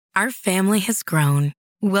Our family has grown.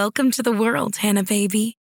 Welcome to the world, Hannah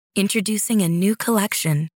baby. Introducing a new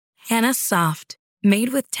collection, Hannah Soft, made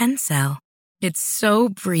with Tencel. It's so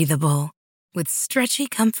breathable, with stretchy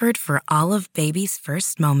comfort for all of baby's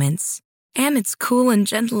first moments. And it's cool and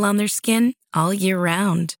gentle on their skin all year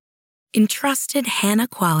round. Entrusted Hannah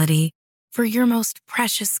quality for your most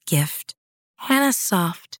precious gift. Hannah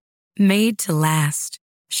Soft, made to last.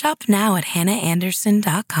 Shop now at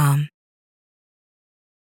hannahanderson.com.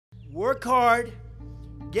 Work hard,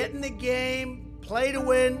 get in the game, play to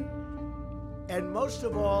win, and most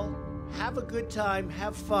of all, have a good time,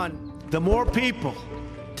 have fun. The more people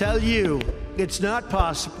tell you it's not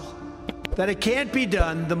possible, that it can't be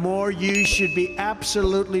done, the more you should be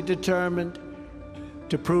absolutely determined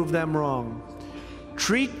to prove them wrong.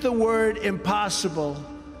 Treat the word impossible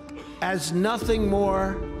as nothing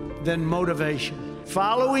more than motivation.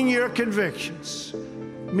 Following your convictions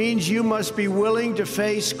means you must be willing to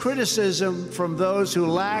face criticism from those who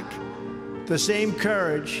lack the same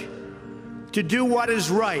courage to do what is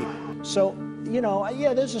right. So,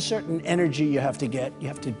 yeah, there's a certain energy you have to get. You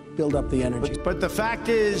have to build up the energy. But the fact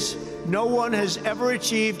is, no one has ever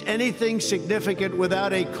achieved anything significant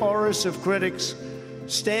without a chorus of critics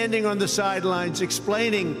standing on the sidelines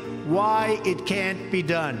explaining why it can't be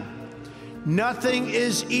done. Nothing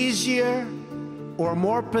is easier or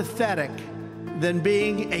more pathetic than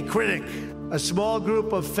being a critic. A small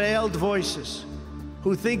group of failed voices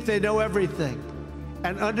who think they know everything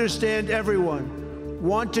and understand everyone,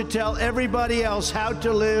 want to tell everybody else how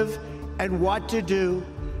to live and what to do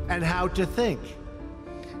and how to think.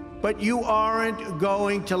 But you aren't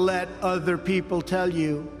going to let other people tell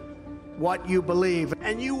you what you believe.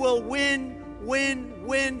 And you will win,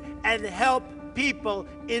 and help people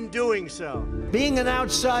in doing so. Being an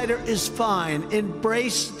outsider is fine.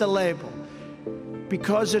 Embrace the label,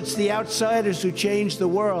 because it's the outsiders who change the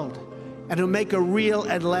world and who make a real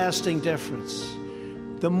and lasting difference.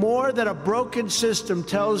 The more that a broken system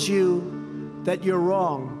tells you that you're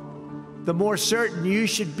wrong, the more certain you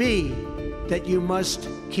should be that you must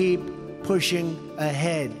keep pushing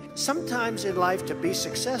ahead. Sometimes in life, to be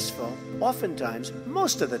successful, oftentimes,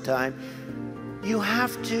 most of the time, you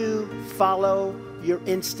have to follow your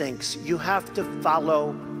instincts. You have to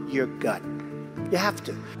follow your gut. You have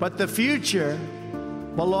to. But the future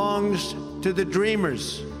belongs to the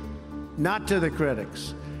dreamers, not to the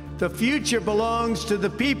critics. The future belongs to the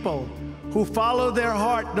people who follow their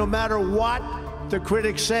heart no matter what the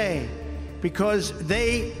critics say, because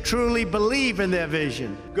they truly believe in their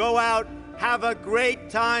vision. Go out, have a great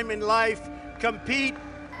time in life, compete.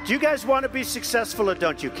 Do you guys want to be successful or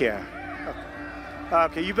don't you care?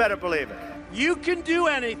 Okay, you better believe it. You can do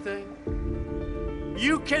anything.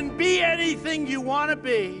 You can be anything you want to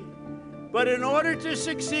be. But in order to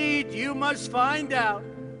succeed, you must find out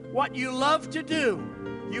what you love to do.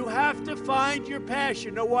 You have to find your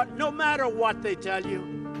passion, no matter what they tell you.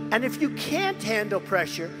 And if you can't handle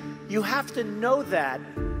pressure, you have to know that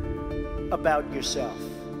about yourself.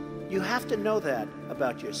 You have to know that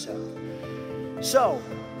about yourself. So,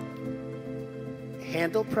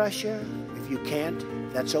 handle pressure. If you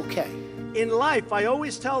can't, that's okay. In life, I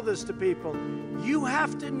always tell this to people, you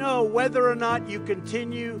have to know whether or not you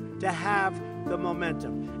continue to have the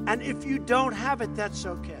momentum. And if you don't have it, that's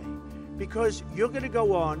okay. Because you're going to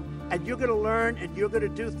go on, and you're going to learn, and you're going to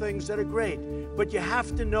do things that are great. But you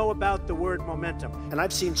have to know about the word momentum. And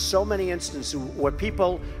I've seen so many instances where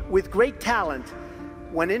people with great talent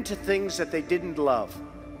went into things that they didn't love,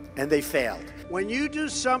 and they failed. When you do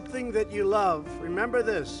something that you love, remember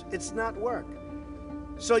this, it's not work.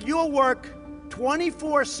 So you'll work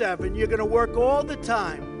 24/7, you're going to work all the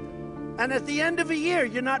time. And at the end of a year,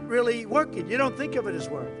 you're not really working. You don't think of it as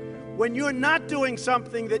work. When you're not doing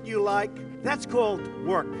something that you like, that's called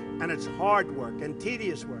work. And it's hard work and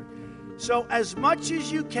tedious work. So as much as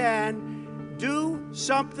you can, do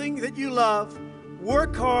something that you love,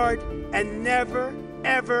 work hard, and never,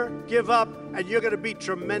 ever give up. And you're going to be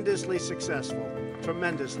tremendously successful.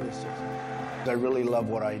 Tremendously successful. I really love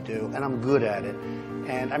what I do, and I'm good at it.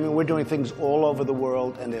 And I mean, we're doing things all over the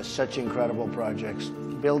world, and there's such incredible projects.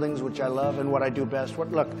 Buildings, which I love, and what I do best.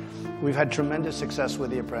 Look, we've had tremendous success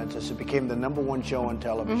with The Apprentice. It became the #1 show on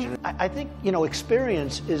television. I think,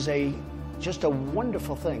 experience is just a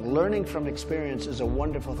wonderful thing. Learning from experience is a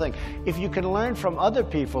wonderful thing. If you can learn from other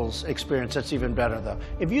people's experience, that's even better, though.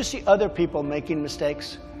 If you see other people making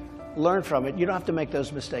mistakes, learn from it. You don't have to make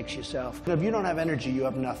those mistakes yourself. If you don't have energy, you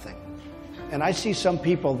have nothing. And I see some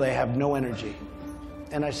people, they have no energy.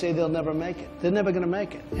 And I say they'll never make it. They're never going to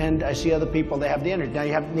make it. And I see other people, they have the energy. Now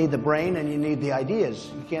you need the brain and you need the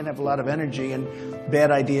ideas. You can't have a lot of energy and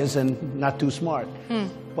bad ideas and not too smart.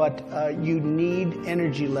 but you need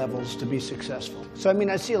energy levels to be successful. So, I mean,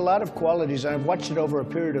 I see a lot of qualities, and I've watched it over a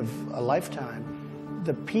period of a lifetime.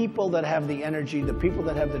 The people that have the energy, the people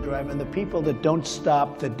that have the drive, and the people that don't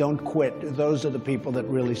stop, that don't quit, those are the people that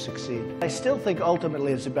really succeed. I still think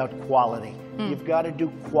ultimately it's about quality. You've got to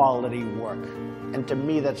do quality work. And to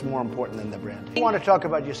me, that's more important than the brand. You want to talk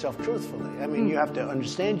about yourself truthfully. I mean, you have to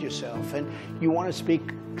understand yourself, and you want to speak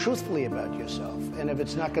truthfully about yourself. And if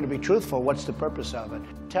it's not going to be truthful, what's the purpose of it?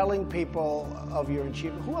 Telling people of your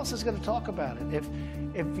achievement, who else is going to talk about it?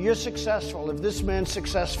 If you're successful, if this man's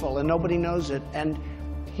successful and nobody knows it, and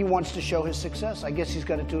he wants to show his success, I guess he's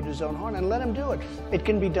got to toot his own horn, and let him do it. It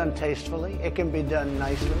can be done tastefully, it can be done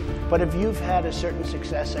nicely, but if you've had a certain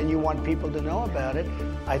success and you want people to know about it,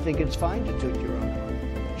 I think it's fine to toot your own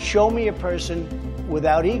horn. Show me a person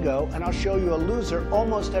without ego, and I'll show you a loser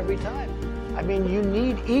almost every time. I mean, you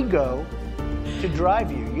need ego to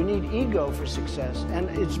drive you. You need ego for success, and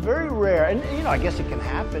it's very rare, and you know, I guess it can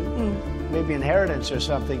happen, maybe inheritance or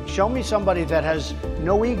something. Show me somebody that has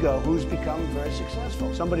no ego who's become very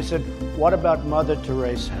successful. Somebody said, what about Mother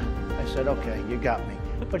Teresa? I said, okay, you got me.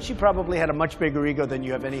 But she probably had a much bigger ego than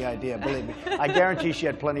you have any idea, believe me. I guarantee she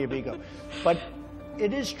had plenty of ego. But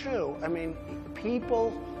it is true. I mean,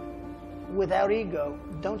 people without ego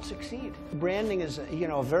don't succeed. Branding is, you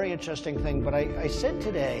know, a very interesting thing, but I said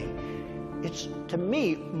today, it's, to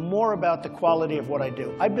me, more about the quality of what I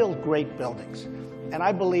do. I build great buildings, and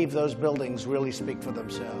I believe those buildings really speak for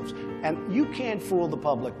themselves. And you can't fool the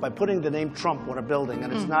public by putting the name Trump on a building,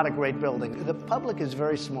 and it's not a great building. The public is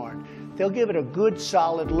very smart. They'll give it a good,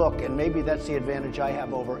 solid look, and maybe that's the advantage I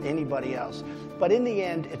have over anybody else. But in the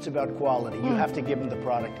end, it's about quality. You have to give them the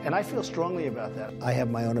product, and I feel strongly about that. I have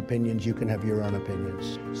my own opinions. You can have your own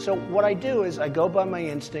opinions. So what I do is I go by my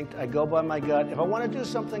instinct. I go by my gut. If I want to do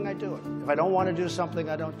something, I do it. If I don't want to do something,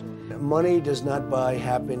 I don't do it. Money does not buy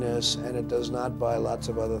happiness, and it does not buy lots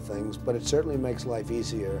of other things, but it certainly makes life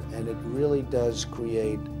easier, and it really does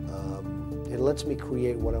create, it lets me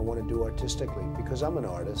create what I want to do artistically, because I'm an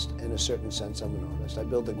artist. In a certain sense, I'm an artist. I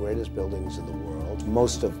build the greatest buildings in the world.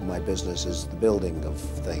 Most of my business is the building of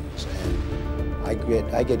things, and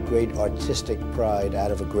I get great artistic pride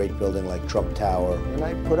out of a great building like Trump Tower, and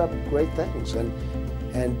I put up great things.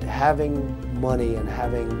 And having money and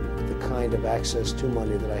having the kind of access to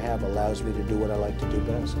money that I have allows me to do what I like to do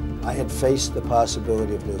best. I had faced the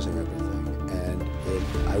possibility of losing everything,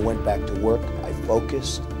 and I went back to work. I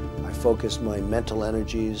focused my mental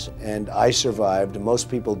energies, and I survived. Most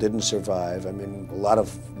people didn't survive. I mean, a lot of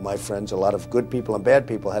my friends, a lot of good people and bad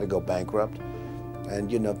people had to go bankrupt,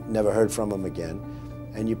 and you never heard from them again.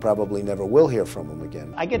 And you probably never will hear from them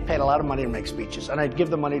again. I get paid a lot of money to make speeches, and I give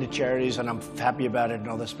the money to charities, and I'm happy about it and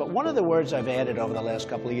all this. But one of the words I've added over the last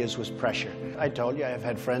couple of years was pressure. I told you I've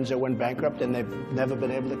had friends that went bankrupt, and they've never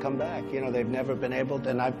been able to come back. You know, they've never been able to,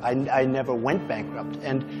 and I never went bankrupt.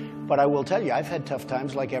 But I will tell you, I've had tough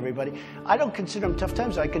times like everybody. I don't consider them tough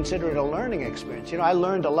times. I consider it a learning experience. You know, I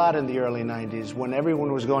learned a lot in the early 90s when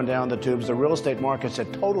everyone was going down the tubes. The real estate markets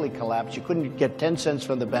had totally collapsed. You couldn't get 10 cents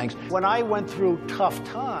from the banks. When I went through tough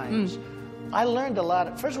times, I learned a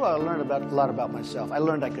lot. First of all, I learned a lot about myself. I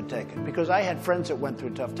learned I could take it because I had friends that went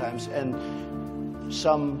through tough times, and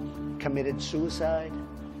some committed suicide.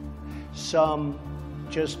 Some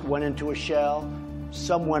just went into a shell.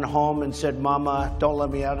 Some went home and said, Mama, don't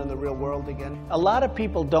let me out in the real world again. A lot of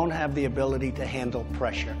people don't have the ability to handle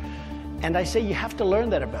pressure. And I say you have to learn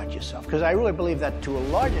that about yourself, because I really believe that to a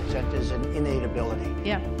large extent is an innate ability.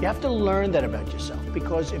 Yeah. You have to learn that about yourself,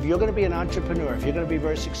 because if you're going to be an entrepreneur, if you're going to be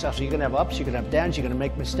very successful, you're going to have ups, you're going to have downs, you're going to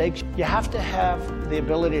make mistakes. You have to have the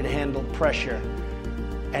ability to handle pressure.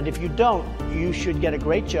 And if you don't, you should get a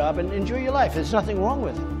great job and enjoy your life. There's nothing wrong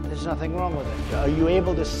with it. There's nothing wrong with it. Are you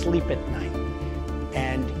able to sleep at night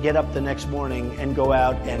and get up the next morning and go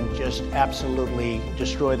out and just absolutely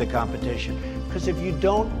destroy the competition? Because if you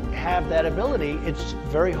don't have that ability, it's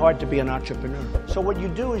very hard to be an entrepreneur. So what you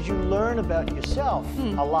do is you learn about yourself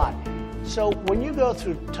a lot. So when you go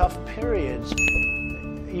through tough periods,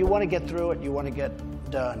 you want to get through it, you want to get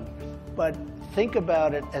done. But think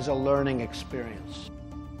about it as a learning experience.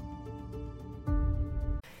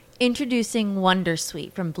 Introducing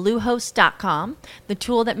Wondersuite from Bluehost.com, the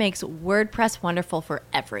tool that makes WordPress wonderful for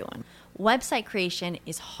everyone. Website creation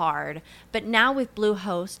is hard, but now with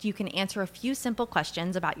Bluehost, you can answer a few simple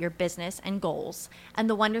questions about your business and goals, and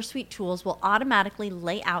the Wondersuite tools will automatically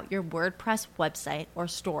lay out your WordPress website or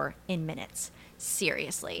store in minutes.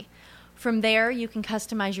 Seriously. From there, you can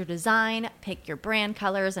customize your design, pick your brand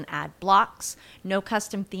colors, and add blocks. No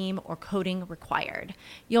custom theme or coding required.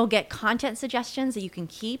 You'll get content suggestions that you can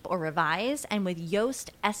keep or revise, and with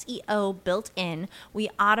Yoast SEO built in,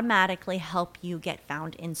 we automatically help you get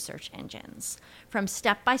found in search engines. From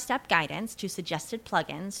step-by-step guidance to suggested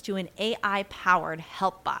plugins to an AI-powered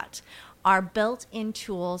help bot, our built-in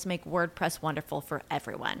tools make WordPress wonderful for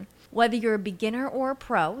everyone. Whether you're a beginner or a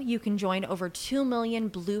pro, you can join over 2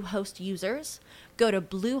 million Bluehost users. Go to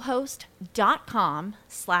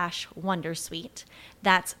bluehost.com/wondersuite.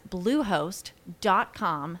 That's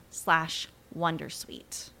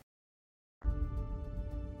bluehost.com/wondersuite.